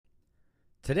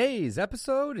Today's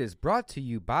episode is brought to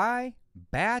you by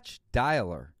Batch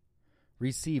Dialer.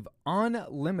 Receive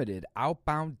unlimited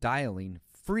outbound dialing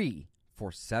free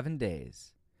for 7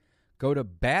 days. Go to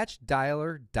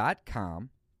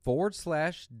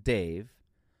batchdialer.com/Dave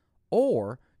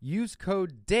or use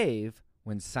code DAVE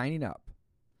when signing up.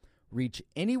 Reach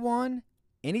anyone,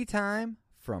 anytime,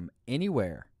 from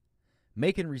anywhere.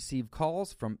 Make and receive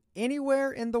calls from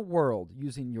anywhere in the world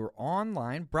using your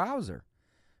online browser.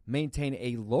 Maintain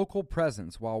a local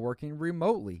presence while working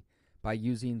remotely by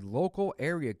using local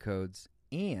area codes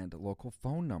and local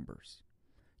phone numbers.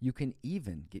 You can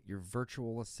even get your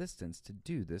virtual assistants to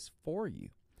do this for you.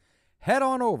 Head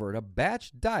on over to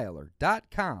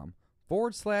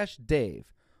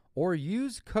batchdialer.com/Dave or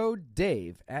use code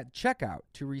DAVE at checkout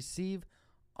to receive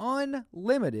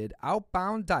unlimited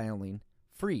outbound dialing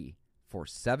free for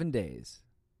 7 days.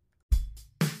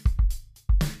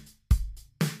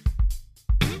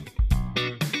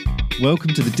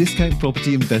 Welcome to the Discount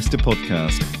Property Investor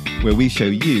Podcast, where we show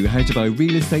you how to buy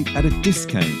real estate at a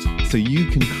discount so you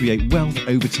can create wealth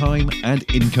over time and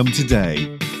income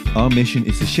today. Our mission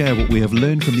is to share what we have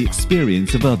learned from the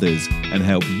experience of others and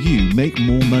help you make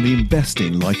more money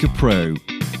investing like a pro.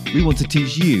 We want to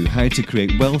teach you how to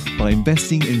create wealth by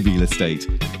investing in real estate,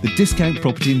 the Discount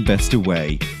Property Investor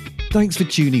way. Thanks for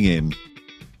tuning in.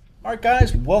 All right,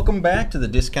 guys, welcome back to the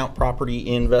Discount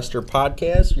Property Investor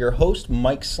Podcast. Your host,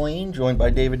 Mike Slane, joined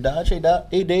by David Dodge.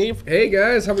 Hey, Dave. Hey,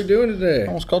 guys. How we doing today? I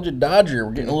almost called you Dodger.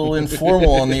 We're getting a little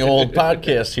informal on the old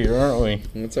podcast here, aren't we?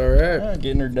 That's all right.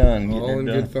 Getting her done. All in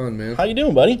good fun, man. How you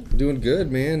doing, buddy? Doing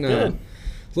good, man. Good. A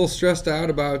little stressed out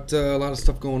about a lot of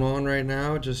stuff going on right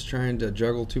now. Just trying to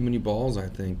juggle too many balls, I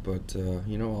think. But,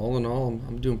 all in all,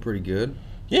 I'm doing pretty good.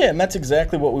 Yeah, and that's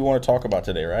exactly what we want to talk about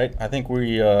today, right? I think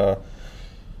we...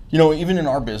 even in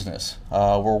our business,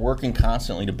 we're working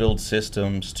constantly to build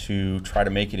systems to try to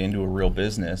make it into a real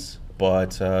business,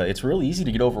 but it's really easy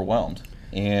to get overwhelmed.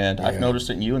 And I've noticed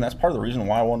it in you, and that's part of the reason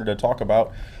why I wanted to talk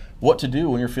about what to do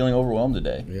when you're feeling overwhelmed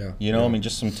today.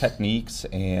 Just some techniques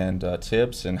and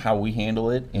tips and how we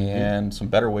handle it and some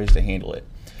better ways to handle it.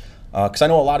 Because I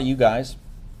know a lot of you guys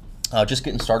just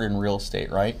getting started in real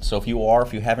estate, right? So if you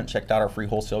haven't checked out our free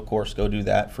wholesale course, go do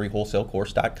that,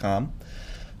 freewholesalecourse.com.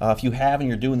 If you have and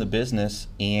you're doing the business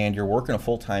and you're working a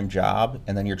full-time job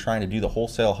and then you're trying to do the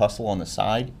wholesale hustle on the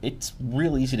side, it's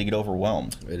real easy to get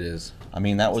overwhelmed. It is. I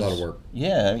mean, that was a lot of work.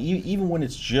 Yeah, even when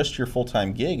it's just your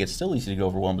full-time gig, it's still easy to get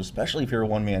overwhelmed, especially if you're a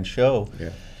one-man show. Yeah.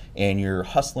 And you're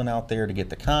hustling out there to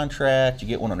get the contract. You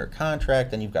get one under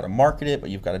contract, then you've got to market it, but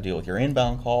you've got to deal with your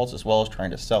inbound calls as well as trying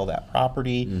to sell that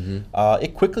property.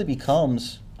 It quickly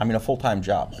becomes, a full-time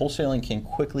job. Wholesaling can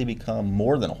quickly become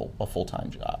more than a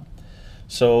full-time job.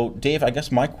 So, Dave, I guess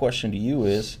my question to you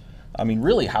is,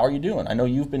 really, how are you doing? I know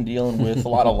you've been dealing with a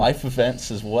lot of life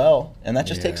events as well, and that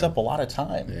just takes up a lot of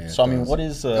time. Yeah, so, what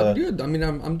is... I'm good.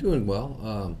 I'm doing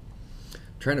well.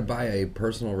 Trying to buy a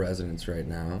personal residence right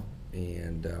now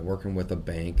and working with a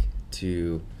bank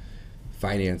to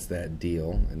finance that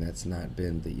deal, and that's not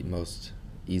been the most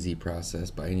easy process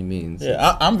by any means.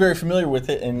 Yeah, I'm very familiar with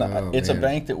it, and it's a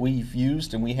bank that we've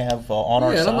used and we have on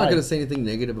our side. Yeah, I'm not going to say anything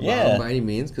negative about them by any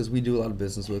means because we do a lot of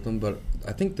business with them, but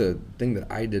I think the thing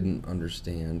that I didn't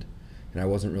understand, and I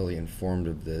wasn't really informed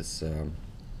of this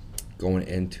going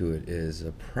into it, is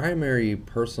a primary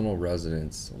personal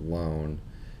residence loan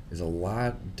is a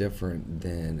lot different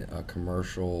than a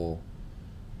commercial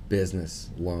business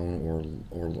loan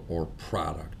or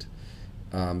product.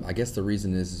 I guess the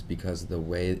reason is because the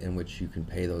way in which you can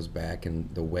pay those back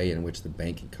and the way in which the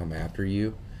bank can come after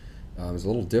you is a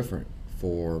little different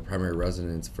for primary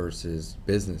residence versus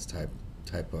business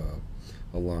type of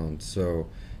a loan. So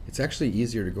it's actually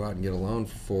easier to go out and get a loan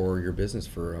for your business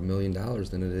for $1 million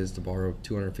than it is to borrow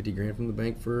 $250,000 from the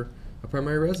bank for a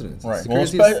primary residence. Right. Well,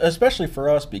 especially for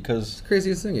us because it's the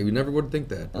craziest thing. You never would think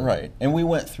that. But. Right. And we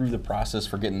went through the process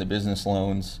for getting the business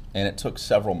loans, and it took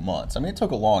several months. It took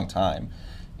a long time.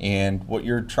 And what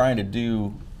you're trying to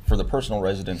do for the personal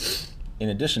residence, in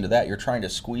addition to that, you're trying to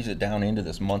squeeze it down into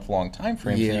this month-long time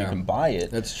frame so you can buy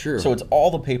it. That's true. So it's all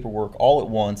the paperwork all at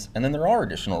once, and then there are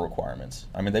additional requirements.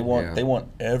 They want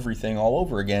everything all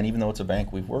over again, even though it's a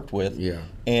bank we've worked with. Yeah.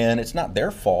 And it's not their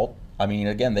fault.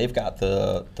 Again, they've got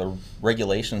the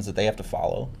regulations that they have to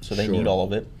follow, so they need all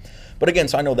of it. But again,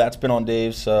 so I know that's been on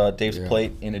Dave's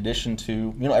plate in addition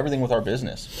to everything with our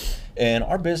business. And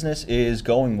our business is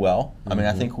going well. I mean,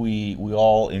 I think we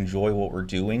all enjoy what we're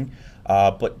doing.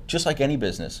 But just like any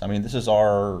business, I mean, this is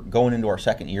going into our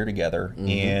second year together,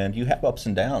 and you have ups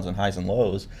and downs and highs and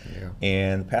lows. Yeah.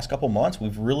 And the past couple months,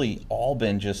 we've really all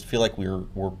been feel like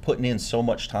we're putting in so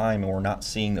much time and we're not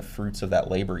seeing the fruits of that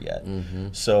labor yet.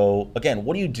 So again,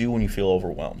 what do you do when you feel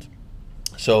overwhelmed?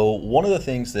 So one of the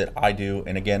things that I do,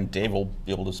 and again, Dave will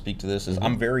be able to speak to this, is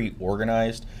I'm very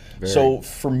organized. So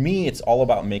for me, it's all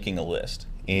about making a list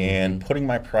and putting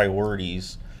my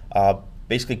priorities,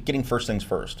 basically getting first things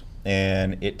first.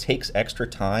 And it takes extra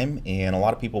time, and a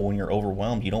lot of people, when you're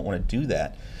overwhelmed, you don't want to do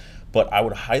that. But I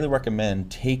would highly recommend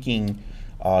taking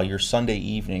your Sunday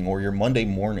evening or your Monday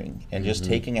morning and just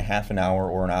taking a half an hour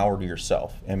or an hour to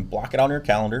yourself and block it on your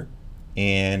calendar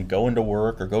and go into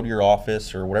work or go to your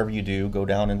office or whatever you do, go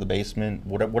down in the basement,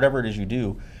 whatever it is you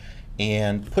do,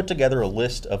 and put together a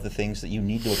list of the things that you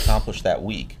need to accomplish that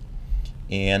week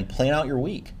and plan out your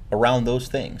week around those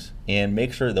things and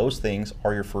make sure those things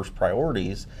are your first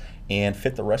priorities and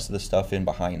fit the rest of the stuff in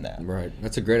behind that. Right.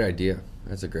 That's a great idea.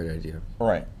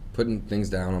 Right. Putting things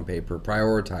down on paper,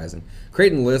 prioritizing.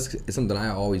 Creating lists is something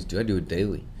I always do. I do it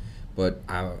daily. But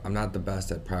I'm not the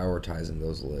best at prioritizing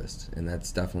those lists, and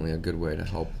that's definitely a good way to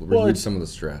help relieve some of the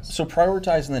stress. So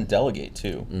prioritize and then delegate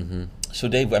too. So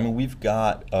Dave, I mean, we've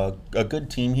got a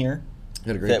good team here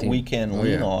that we can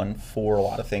lean on for a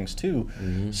lot of things too.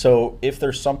 So if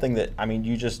there's something that, I mean,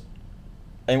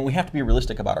 and we have to be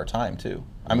realistic about our time too.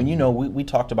 I mean, we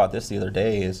talked about this the other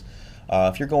day is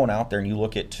if you're going out there and you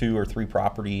look at 2 or 3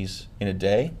 properties in a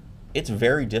day, it's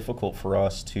very difficult for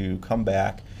us to come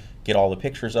back, get all the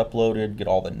pictures uploaded, get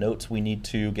all the notes we need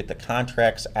to, get the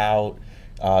contracts out,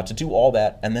 to do all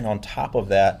that, and then on top of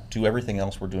that, do everything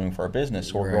else we're doing for our business.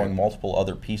 So we're growing multiple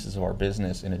other pieces of our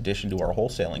business in addition to our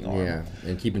wholesaling arm. Yeah,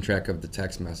 and keeping track of the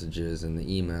text messages and the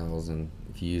emails, and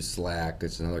if you use Slack,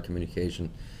 it's another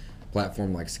communication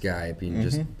platform like Skype. And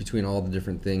just between all the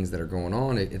different things that are going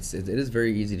on, it is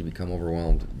very easy to become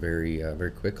overwhelmed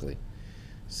very quickly.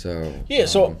 So yeah,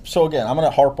 so again, I'm going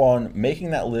to harp on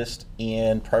making that list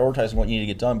and prioritizing what you need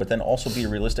to get done, but then also be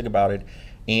realistic about it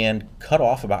and cut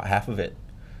off about half of it.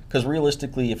 Because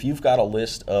realistically, if you've got a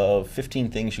list of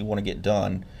 15 things you want to get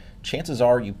done, chances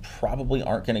are you probably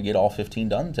aren't going to get all 15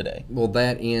 done today. Well,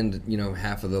 that and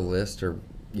half of the list, or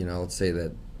let's say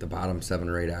that the bottom 7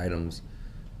 or 8 items,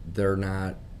 they're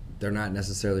not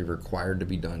necessarily required to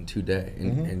be done today,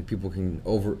 and people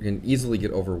can easily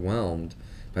get overwhelmed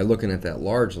by looking at that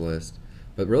large list,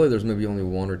 but really there's maybe only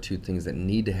 1 or 2 things that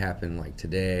need to happen like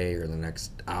today or the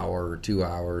next hour or 2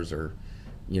 hours or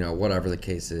whatever the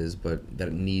case is, but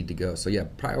that need to go. So yeah,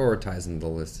 prioritizing the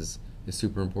list is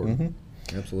super important.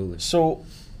 Absolutely. So,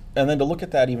 and then to look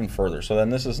at that even further, so then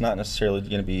this is not necessarily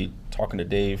going to be talking to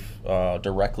Dave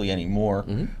directly anymore,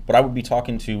 but I would be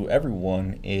talking to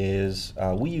everyone is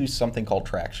we use something called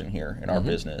Traction here in our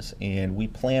business, and we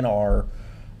plan our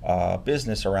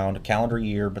business around a calendar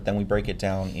year, but then we break it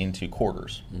down into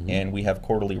quarters, and we have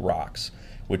quarterly rocks,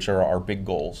 which are our big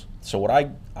goals. So what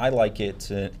I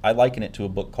liken it to a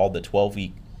book called the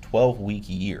 12-week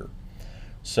year.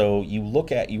 So you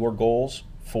look at your goals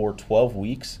for 12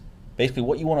 weeks. Basically,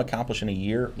 what you want to accomplish in a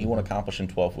year, you want to accomplish in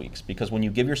 12 weeks. Because when you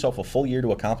give yourself a full year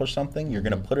to accomplish something, you're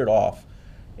going to put it off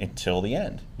until the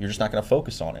end. You're just not going to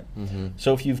focus on it.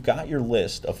 So if you've got your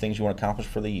list of things you want to accomplish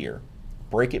for the year,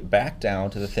 break it back down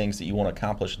to the things that you want to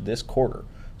accomplish this quarter.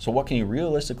 So what can you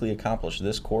realistically accomplish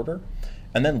this quarter?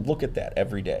 And then look at that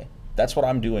every day. That's what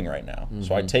I'm doing right now.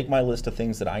 So I take my list of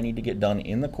things that I need to get done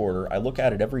in the quarter, I look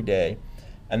at it every day,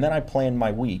 and then I plan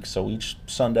my week. So each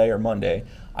Sunday or Monday,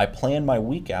 I plan my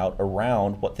week out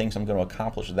around what things I'm going to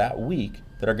accomplish that week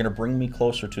that are going to bring me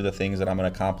closer to the things that I'm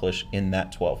going to accomplish in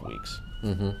that 12 weeks.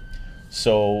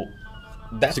 So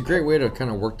that's a great way to kind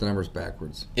of work the numbers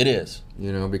backwards. It is.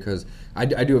 Because I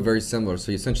do it very similar.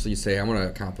 So essentially you say, I want to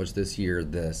accomplish this year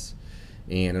this.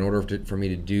 And in order for me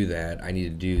to do that, I need to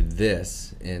do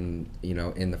this in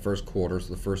the first quarter,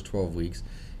 so the first 12 weeks.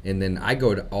 And then I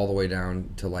go all the way down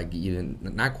to like even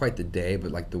not quite the day,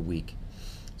 but like the week.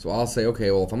 So I'll say, okay,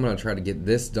 well, if I'm going to try to get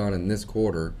this done in this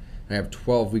quarter, and I have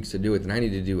 12 weeks to do it, then I need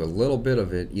to do a little bit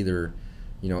of it either,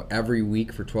 every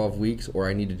week for 12 weeks, or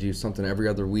I need to do something every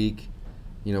other week,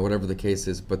 whatever the case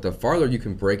is. But the farther you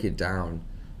can break it down,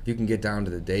 if you can get down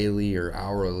to the daily or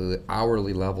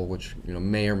hourly level, which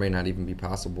may or may not even be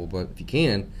possible, but if you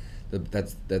can,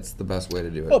 that's the best way to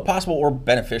do it. Well, possible or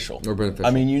beneficial. I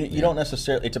mean, you Yeah. don't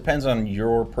necessarily. It depends on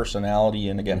your personality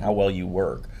and again how well you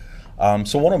work.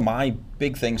 So one of my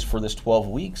big things for this 12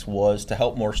 weeks was to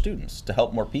help more students, to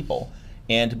help more people,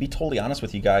 And to be totally honest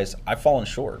with you guys, I've fallen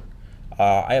short.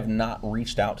 I have not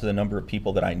reached out to the number of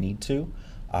people that I need to.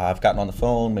 I've gotten on the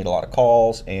phone, made a lot of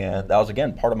calls, and that was,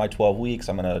 again, part of my 12 weeks.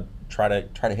 I'm going to try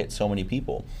to hit so many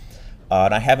people.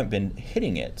 And I haven't been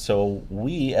hitting it. So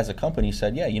we as a company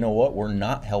said, yeah, you know what? We're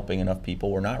not helping enough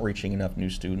people. We're not reaching enough new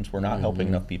students. We're not helping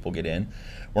enough people get in.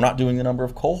 We're not doing the number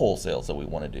of co-wholesales that we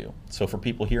want to do. So for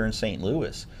people here in St.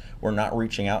 Louis, we're not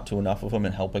reaching out to enough of them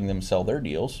and helping them sell their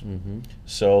deals.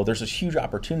 So there's this huge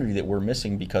opportunity that we're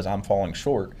missing because I'm falling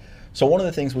short. So one of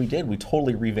the things we did, we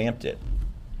totally revamped it.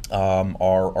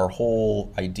 Our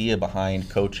whole idea behind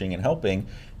coaching and helping,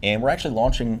 and we're actually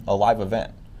launching a live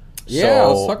event. Yeah,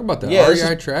 let's talk about that.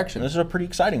 REI Traction. This is a pretty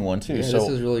exciting one, too. Yeah, so, this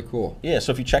is really cool. Yeah,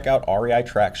 so if you check out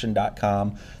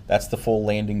reitraction.com, that's the full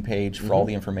landing page for all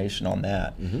the information on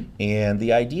that. And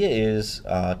the idea is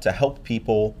to help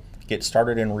people get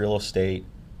started in real estate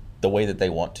the way that they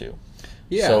want to.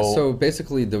 Yeah, so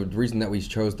basically the reason that we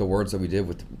chose the words that we did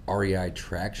with REI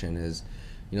Traction is,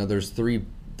 there's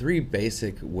three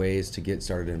basic ways to get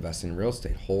started investing in real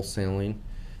estate: wholesaling,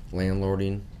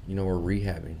 landlording, or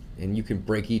rehabbing. And you can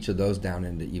break each of those down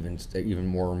into even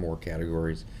more and more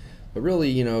categories. But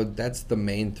really, that's the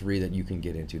main three that you can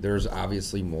get into. There's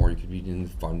obviously more. You could be in the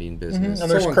funding business. And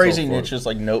there's crazy niches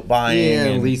like note buying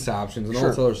and lease options and all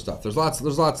this other stuff. There's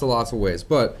lots of ways.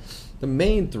 But the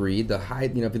main three, the high,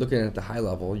 if you're looking at the high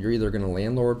level, you're either going to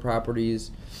landlord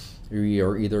properties,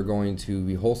 you're either going to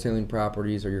be wholesaling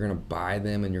properties, or you're going to buy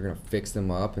them and you're going to fix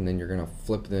them up, and then you're going to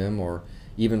flip them, or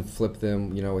even flip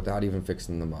them, without even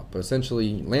fixing them up. But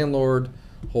essentially, landlord,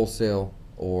 wholesale,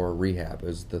 or rehab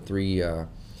is the three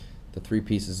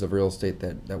pieces of real estate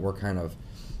that we're kind of,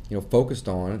 focused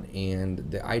on.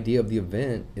 And the idea of the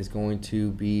event is going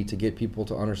to be to get people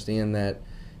to understand that,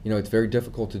 it's very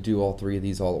difficult to do all three of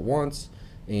these all at once.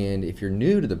 And if you're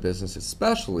new to the business,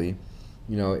 especially,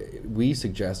 we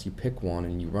suggest you pick one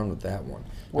and you run with that one.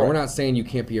 Now, we're not saying you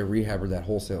can't be a rehabber that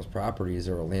wholesales properties,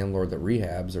 or a landlord that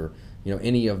rehabs, or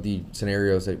any of the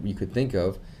scenarios that you could think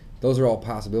of. Those are all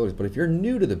possibilities. But if you're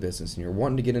new to the business and you're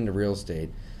wanting to get into real estate,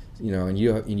 and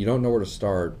you don't know where to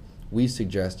start, we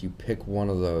suggest you pick one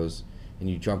of those and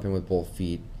you jump in with both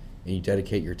feet, and you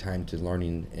dedicate your time to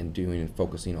learning and doing and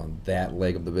focusing on that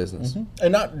leg of the business.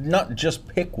 And not just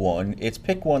pick one, it's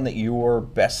pick one that you're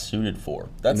best suited for.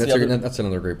 That's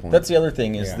another great point. That's the other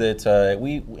thing is that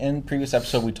we, in previous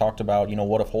episode, we talked about,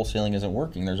 what if wholesaling isn't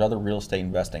working? There's other real estate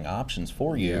investing options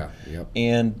for you.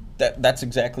 And that's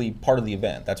exactly part of the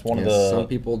event. That's one of the... Some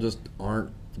people just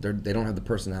aren't, they don't have the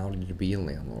personality to be a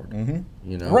landlord,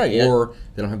 Right. Or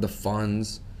they don't have the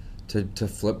funds to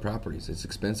flip properties. It's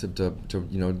expensive to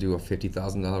do a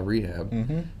 $50,000 rehab.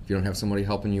 If you don't have somebody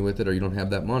helping you with it, or you don't have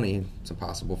that money, it's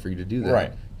impossible for you to do that.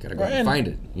 Right. You gotta go and find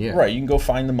it. Yeah. Right. You can go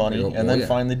find the money and then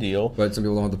find the deal. But some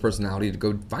people don't have the personality to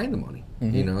go find the money.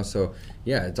 So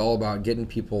it's all about getting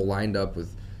people lined up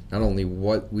with not only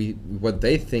what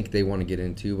they think they want to get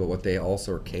into, but what they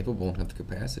also are capable and have the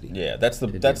capacity. Yeah, that's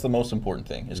the most important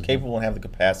thing, is capable and have the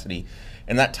capacity.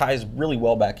 And that ties really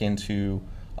well back into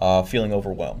feeling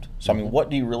overwhelmed. So I mean, what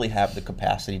do you really have the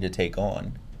capacity to take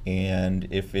on? And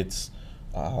if it's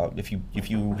if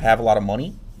you have a lot of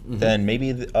money, then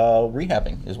maybe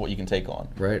rehabbing is what you can take on.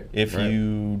 Right. If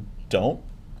you don't,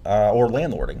 or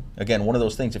landlording, again, one of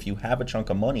those things. If you have a chunk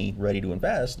of money ready to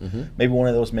invest, maybe one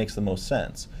of those makes the most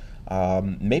sense.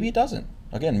 Maybe it doesn't.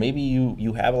 Again, maybe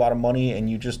you have a lot of money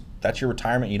and that's your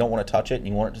retirement. You don't want to touch it, and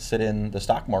you want it to sit in the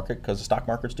stock market because the stock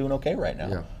market's doing okay right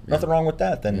now. Nothing wrong with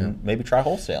that. Then maybe try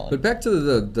wholesaling. But back to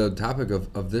the topic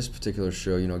of this particular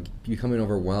show, becoming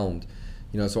overwhelmed.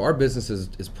 So our business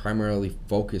is primarily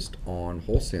focused on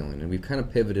wholesaling, and we've kind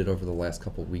of pivoted over the last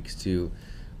couple of weeks to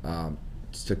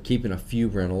keeping a few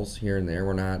rentals here and there.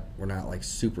 We're not like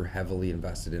super heavily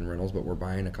invested in rentals, but we're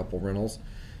buying a couple rentals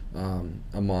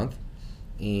a month.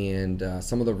 And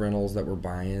some of the rentals that we're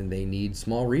buying, they need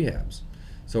small rehabs.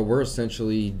 So we're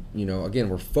essentially, again,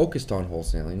 we're focused on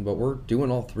wholesaling, but we're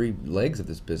doing all three legs of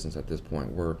this business at this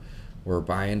point. We're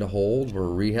buying to hold, we're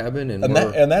rehabbing,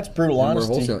 and that's brutal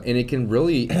honesty. And it can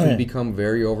really become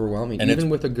very overwhelming, and even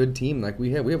with a good team like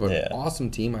we have. We have an awesome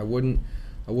team. I wouldn't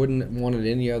want it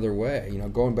any other way.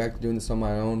 Going back to doing this on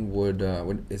my own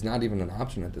is not even an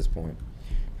option at this point.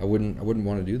 I wouldn't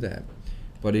want to do that.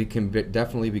 But it can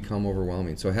definitely become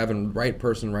overwhelming. So having right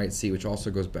person, right seat, which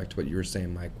also goes back to what you were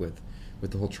saying, Mike, with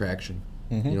the whole traction,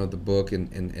 the book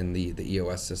and the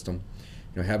EOS system,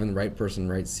 having the right person,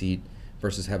 right seat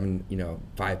versus having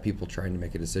 5 people trying to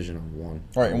make a decision on one.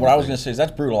 Right. And what I was going to say is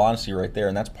that's brutal honesty right there,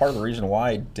 and that's part of the reason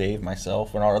why Dave,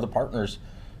 myself, and our other partners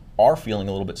are feeling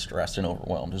a little bit stressed and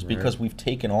overwhelmed, is because we've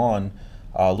taken on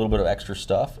a little bit of extra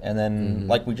stuff. And then,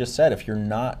 like we just said, if you're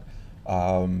not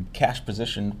cash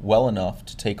positioned well enough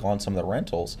to take on some of the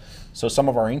rentals, so some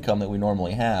of our income that we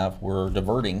normally have, we're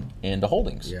diverting into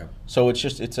holdings. Yeah. So it's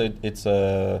there's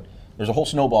a whole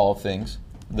snowball of things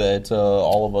that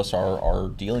all of us are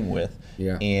dealing with.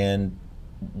 Yeah. And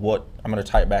what I'm going to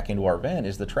tie it back into our event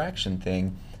is the traction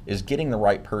thing is getting the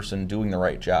right person doing the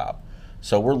right job.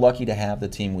 So we're lucky to have the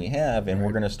team we have, and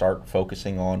we're going to start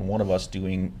focusing on one of us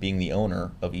being the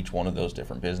owner of each one of those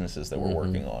different businesses that we're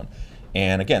working on.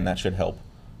 And again, that should help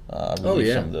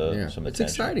relieve some of the some It's tension.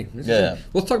 exciting. Yeah.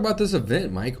 Let's talk about this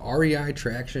event, Mike. REI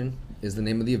Traction is the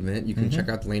name of the event. You can check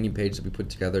out the landing page that we put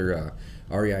together,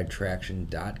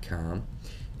 reitraction.com.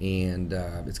 And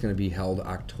it's going to be held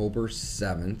October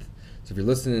 7th. So if you're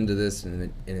listening to this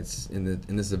and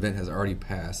this event has already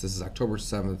passed, this is October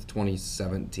 7th,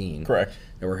 2017. Correct.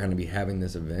 That we're going to be having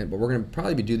this event. But we're going to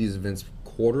probably do these events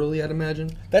quarterly, I'd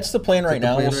imagine. That's the plan right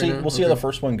now. We'll see. We'll see how the Okay.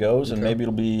 first one goes, and maybe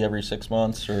it'll be every 6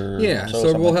 months or So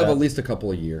something we'll like have that. at least a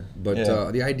couple a year. But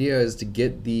the idea is to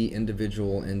get the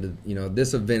individual into,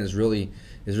 this event is really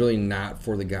not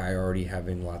for the guy already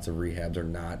having lots of rehabs, or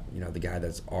not, the guy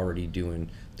that's already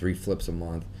doing 3 flips a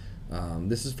month.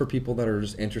 This is for people that are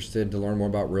just interested to learn more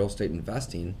about real estate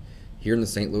investing here in the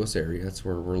St. Louis area. That's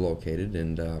where we're located,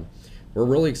 and we're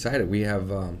really excited. We have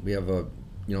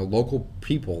local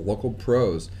people, local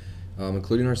pros,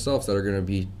 including ourselves, that are going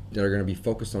to be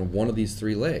focused on one of these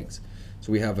 3 legs.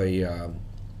 So we have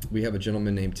a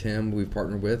gentleman named Tim we've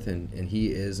partnered with, and he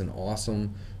is an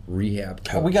awesome rehab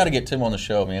coach. We got to get Tim on the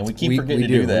show, man. We keep forgetting to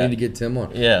do that. We need to get Tim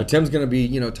on. Yeah. But Tim's going to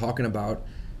be, talking about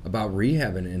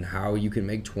rehabbing and how you can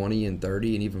make $20,000 and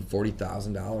 $30,000 and even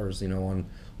 $40,000,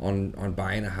 on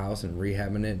buying a house and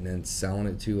rehabbing it and then selling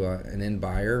it to an end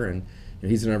buyer. And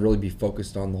he's going to really be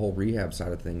focused on the whole rehab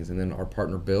side of things. And then our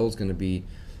partner Bill's going to be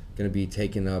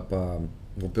taking up.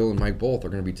 Bill and Mike both are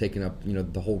going to be taking up,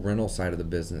 the whole rental side of the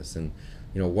business, and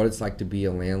what it's like to be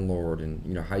a landlord,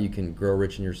 and how you can grow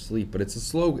rich in your sleep. But it's a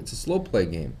slow play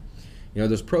game.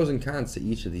 There's pros and cons to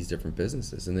each of these different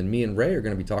businesses. And then me and Ray are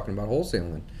going to be talking about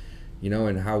wholesaling,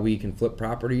 and how we can flip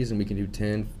properties, and we can do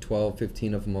 10, 12,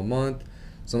 15 of them a month.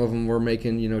 Some of them we're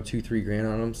making, $2-3 grand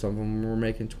on them. Some of them we're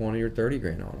making 20 or 30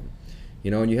 grand on them.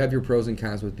 And you have your pros and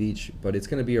cons with each, but it's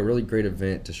going to be a really great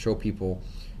event to show people,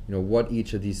 what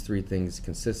each of these 3 things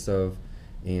consists of,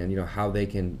 and how they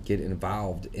can get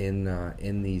involved in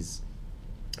these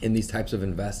types of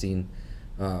investing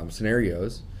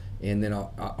scenarios. And then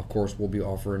of course we'll be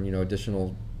offering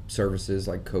additional services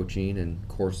like coaching and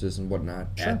courses and whatnot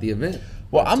at the event.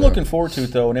 Well, I'm looking forward to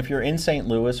it, though. And if you're in St.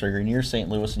 Louis or you're near St.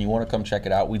 Louis and you want to come check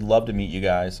it out, we'd love to meet you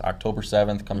guys. October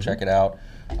 7th, come check it out.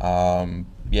 We're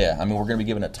going to be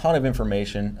giving a ton of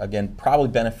information. Again, probably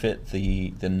benefit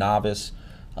the novice,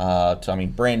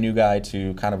 brand new guy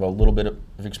to kind of a little bit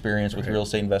of experience with real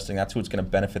estate investing. That's who it's going to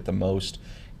benefit the most.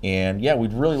 And yeah,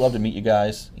 we'd really love to meet you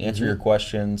guys, answer your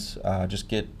questions, just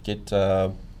get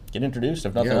introduced,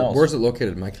 if nothing else. Where's it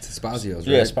located, Mike? It's Spazio's,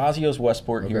 right? Yeah, Spazio's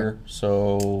Westport here.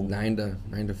 So 9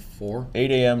 to 4.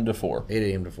 8 a.m. to 4. 8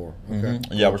 a.m. to 4. Okay.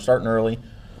 Cool. Yeah, we're starting early.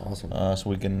 Awesome. So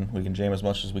we can jam as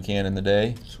much as we can in the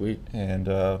day. Sweet. And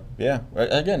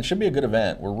again, it should be a good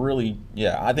event. We're really,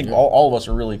 I think all of us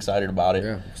are really excited about it.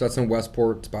 Yeah. So that's in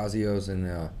Westport, Spazio's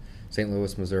in St.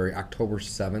 Louis, Missouri, October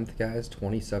 7th, guys,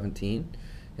 2017.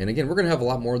 And again, we're going to have a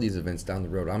lot more of these events down the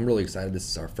road. I'm really excited. This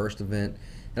is our first event.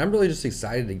 And I'm really just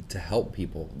excited to help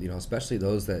people, especially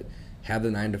those that have the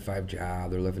 9-to-5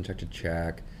 job, they're living check to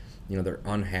check, they're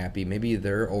unhappy. Maybe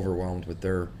they're overwhelmed with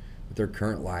their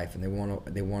current life, and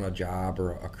they want a job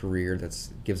or a career that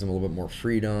gives them a little bit more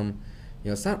freedom.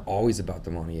 It's not always about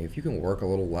the money. If you can work a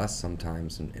little less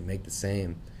sometimes and make the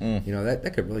same,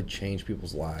 that could really change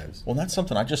people's lives. Well, that's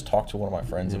something I just talked to one of my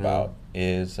friends about,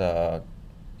 or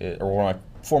one of my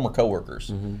former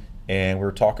coworkers. And we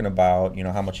were talking about,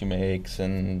 how much he makes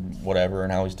and whatever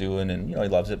and how he's doing, and, he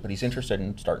loves it, but he's interested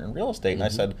in starting in real estate. And I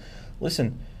said,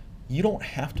 listen, you don't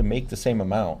have to make the same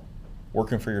amount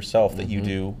working for yourself that you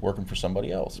do working for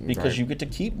somebody else, because you get to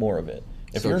keep more of it.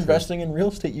 If you're investing in real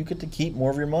estate, you get to keep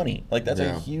more of your money. Like, that's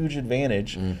a huge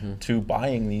advantage to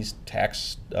buying these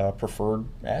tax preferred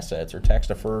assets or tax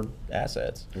deferred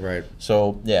assets. Right.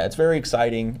 So yeah, it's very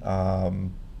exciting.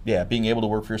 Being able to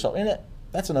work for yourself, and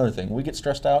that's another thing. We get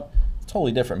stressed out. It's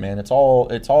totally different, man. It's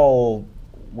all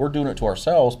we're doing it to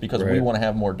ourselves because we want to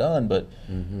have more done. But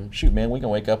shoot, man, we can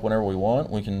wake up whenever we want.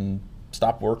 We can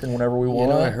stop working whenever we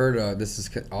want. I heard this is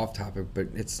off topic, but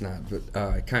it's not.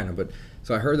 But kind of. But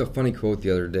so I heard a funny quote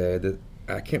the other day that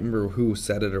I can't remember who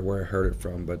said it or where I heard it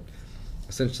from, but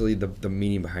essentially the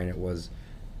meaning behind it was,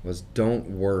 was don't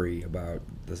worry about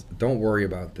this. Don't worry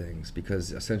about things,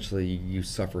 because essentially you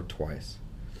suffer twice.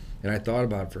 And I thought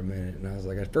about it for a minute, and I was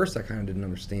like, at first I kind of didn't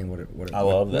understand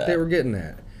what they were getting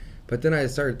at. But then I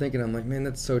started thinking, I'm like, man,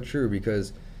 that's so true,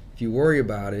 because if you worry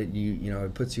about it, you know,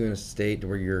 it puts you in a state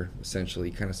where you're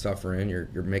essentially kind of suffering.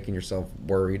 You're making yourself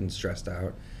worried and stressed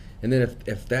out. And then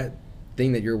if that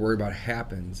thing that you're worried about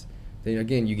happens, then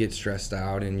again you get stressed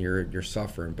out and you're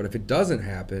suffering. But if it doesn't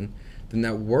happen, then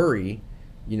that worry,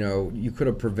 you know, you could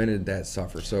have prevented that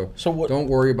suffer. So don't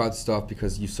worry about stuff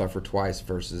because you suffer twice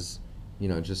versus, you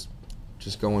know, just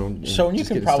going. So and you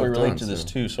can probably relate to this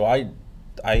too. So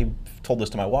I told this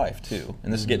to my wife too,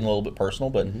 and this is getting a little bit personal,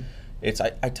 but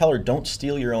I tell her, don't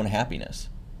steal your own happiness.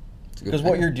 Because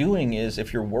what you're doing is,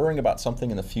 if you're worrying about something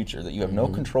in the future that you have no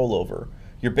control over,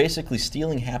 you're basically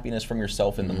stealing happiness from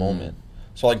yourself in the moment.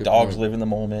 So like dogs live in the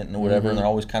moment and whatever, and they're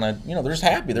always kind of, you know, they're just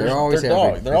happy. They're always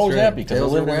happy. They're always happy because they're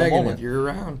living in the moment. You're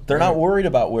around. They're not worried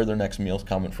about where their next meal's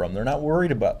coming from. They're not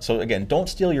worried about. So again, don't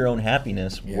steal your own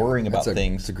happiness worrying about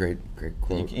things. That's a great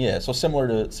quote. Yeah. So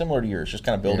similar to yours, just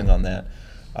kind of building on that.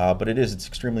 But it's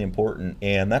extremely important,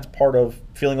 and that's part of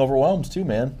feeling overwhelmed too,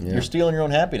 man. Yeah. You're stealing your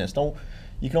own happiness.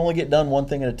 You can only get done one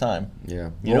thing at a time.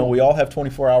 Yeah. You know, we all have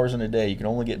 24 hours in a day. You can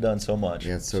only get done so much.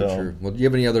 Yeah, it's so true. Well, do you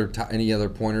have any other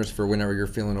pointers for whenever you're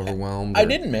feeling overwhelmed? I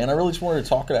didn't, man. I really just wanted to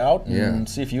talk it out and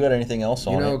see if you had anything else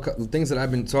on it. You know, things that I've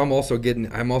been. So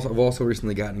I've also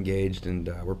recently got engaged, and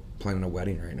we're planning a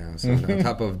wedding right now. So on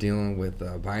top of dealing with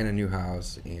buying a new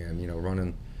house and, you know,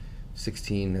 running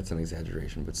 16, that's an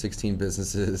exaggeration, but 16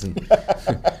 businesses, and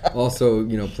also,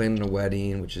 you know, planning a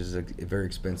wedding, which is a very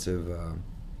expensive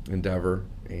endeavor,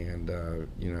 and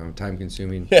you know, time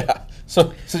consuming. Yeah.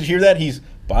 So did you hear that? He's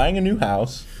buying a new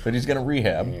house that he's going to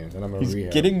rehab. Yeah, then I'm he's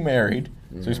getting married,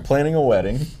 so he's planning a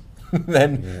wedding.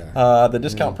 Then the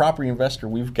discount property investor,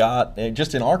 we've got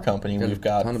just in our company, we've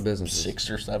got a ton of businesses, 6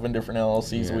 or 7 different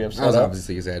LLCs that we have set up. I was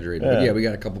obviously exaggerating, but we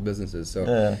got a couple businesses.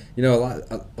 So you know, a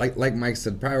lot like Mike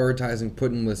said, prioritizing,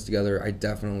 putting lists together. I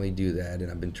definitely do that,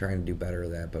 and I've been trying to do better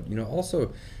at that. But you know,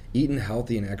 also eating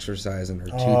healthy and exercising are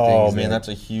two things. Oh man, that's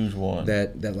a huge one.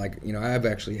 That like, you know, I've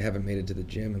actually haven't made it to the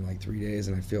gym in like 3 days,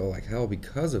 and I feel like hell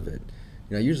because of it.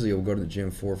 You know, usually I'll go to the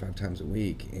gym 4 or 5 times a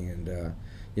week, and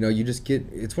you know, you just get,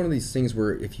 it's one of these things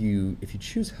where if you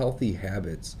choose healthy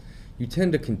habits, you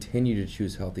tend to continue to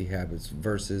choose healthy habits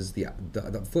versus the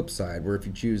flip side, where if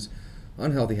you choose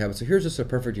unhealthy habits. So here's just a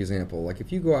perfect example. Like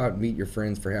if you go out and meet your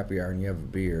friends for happy hour and you have a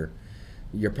beer,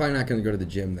 you're probably not going to go to the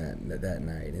gym that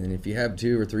night. And if you have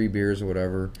 2 or 3 beers or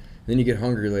whatever, then you get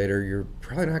hungry later, you're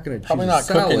probably not going to choose a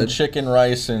salad. Cooking chicken,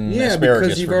 rice, and asparagus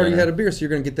because you've already had a beer, so you're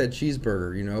going to get that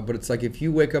cheeseburger, you know. But it's like if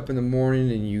you wake up in the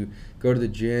morning and you go to the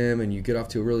gym and you get off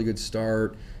to a really good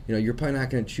start, you know, you're probably not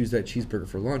going to choose that cheeseburger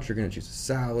for lunch. You're going to choose a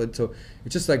salad. So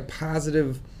it's just like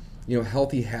positive, you know,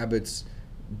 healthy habits.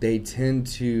 They tend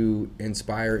to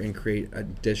inspire and create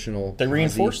additional. They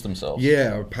reinforce themselves.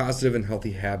 Yeah, positive and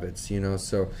healthy habits. You know,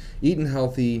 so eating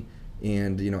healthy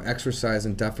and, you know,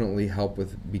 exercising definitely help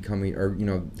with becoming, or, you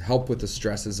know, help with the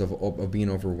stresses of being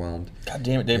overwhelmed. God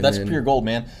damn it, Dave, that's pure gold,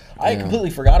 man. I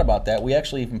completely forgot about that. We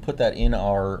actually even put that in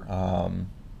our home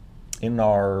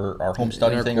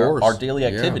study thing, our daily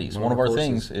activities. One of our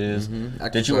things is,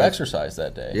 did you exercise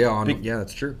that day? Yeah,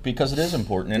 that's true. Because it is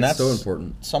important, and that's so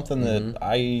important. Something that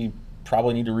I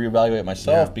probably need to reevaluate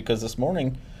myself, because this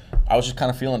morning I was just kind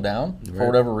of feeling down for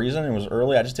whatever reason. It was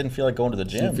early. I just didn't feel like going to the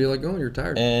gym. Didn't feel like going. You're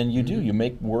tired. And you do. You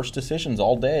make worse decisions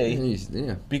all day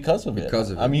because of it.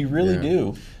 I mean, you really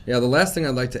do. Yeah, the last thing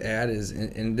I'd like to add is,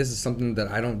 and this is something that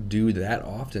I don't do that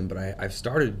often, but I've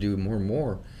started to do more and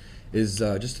more, is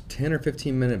just a 10 or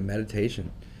 15 minute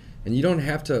meditation. And you don't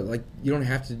have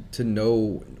to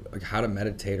know like how to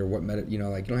meditate or what you know,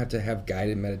 like you don't have to have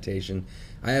guided meditation.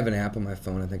 I have an app on my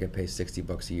phone. I think I pay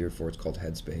 $60 a year for. It's called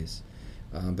Headspace.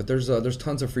 But there's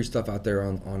tons of free stuff out there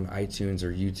on iTunes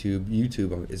or YouTube.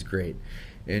 YouTube is great.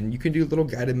 And you can do little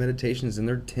guided meditations, and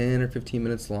they're 10 or 15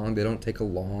 minutes long. They don't take a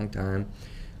long time.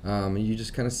 And you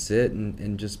just kind of sit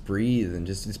and just breathe, and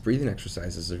just breathing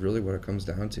exercises is really what it comes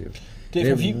down to.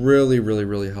 Dave, it really, really,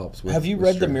 really helps with Have you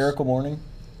read stress. The Miracle Morning?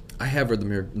 I have read The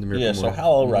Miracle Morning. Yeah, so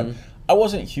Hal Elrod. I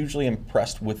wasn't hugely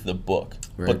impressed with the book,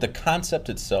 but the concept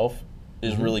itself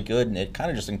is really good, and it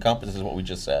kind of just encompasses what we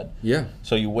just said. Yeah.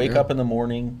 So you wake up in the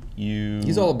morning,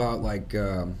 He's all about like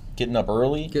getting up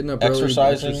early,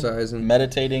 exercising,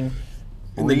 meditating,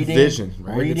 reading, vision,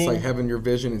 right? It's like having your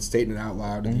vision and stating it out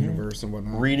loud in the universe and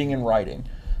whatnot. Reading and writing.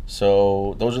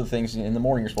 So those are the things in the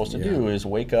morning you're supposed to do: is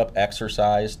wake up,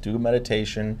 exercise, do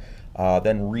meditation,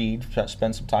 then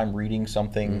spend some time reading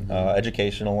something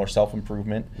educational or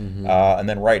self-improvement, and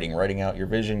then writing out your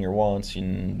vision, your wants,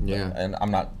 and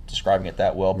I'm not describing it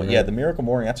that well, but yeah, The Miracle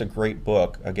Morning, that's a great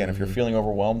book. Again, if you're feeling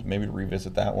overwhelmed, maybe to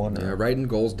revisit that one. Yeah, writing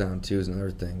goals down too is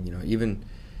another thing.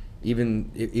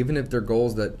 Even if they're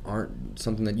goals that aren't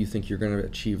something that you think you're going to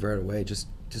achieve right away, just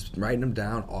writing them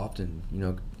down often,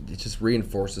 it just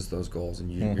reinforces those goals,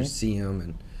 and you see them.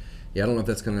 And yeah, I don't know if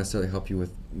that's going to necessarily help you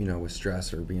with with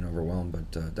stress or being overwhelmed,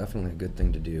 but definitely a good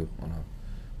thing to do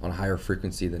on a higher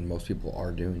frequency than most people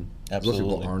are doing. Absolutely.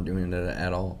 Most people aren't doing it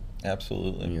at all.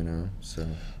 Absolutely. So.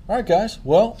 All right, guys.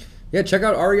 Well. Yeah, check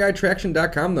out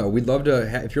reitraction.com though. We'd love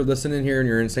to if you're listening here and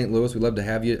you're in St. Louis, we'd love to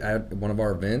have you at one of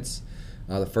our events.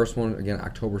 The first one, again,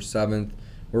 October 7th.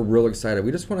 We're real excited.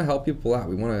 We just want to help people out.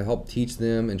 We want to help teach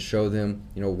them and show them,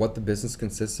 what the business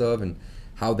consists of and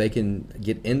how they can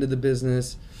get into the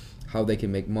business, how they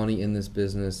can make money in this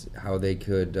business, how they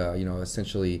could,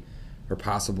 essentially or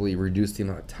possibly reduce the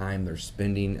amount of time they're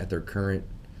spending at their current,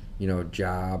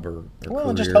 job or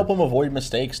career. Just help them avoid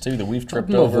mistakes too that we've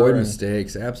tripped over. Avoid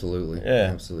mistakes, absolutely.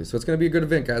 Yeah, absolutely. So it's going to be a good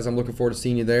event, guys. I'm looking forward to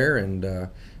seeing you there. And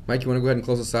Mike, you want to go ahead and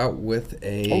close us out with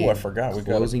a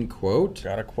closing quote?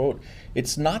 Got a quote.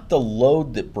 It's not the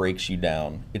load that breaks you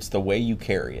down; it's the way you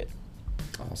carry it.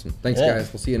 Awesome. Thanks,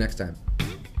 guys. We'll see you next time.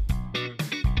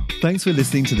 Thanks for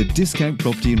listening to the Discount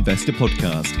Property Investor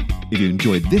Podcast. If you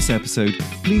enjoyed this episode,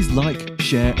 please like,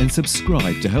 share, and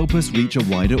subscribe to help us reach a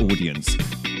wider audience.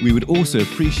 We would also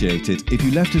appreciate it if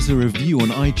you left us a review on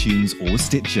iTunes or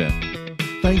Stitcher.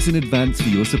 Thanks in advance for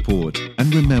your support.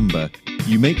 And remember,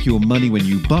 you make your money when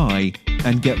you buy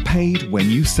and get paid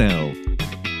when you sell.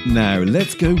 Now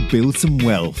let's go build some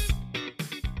wealth.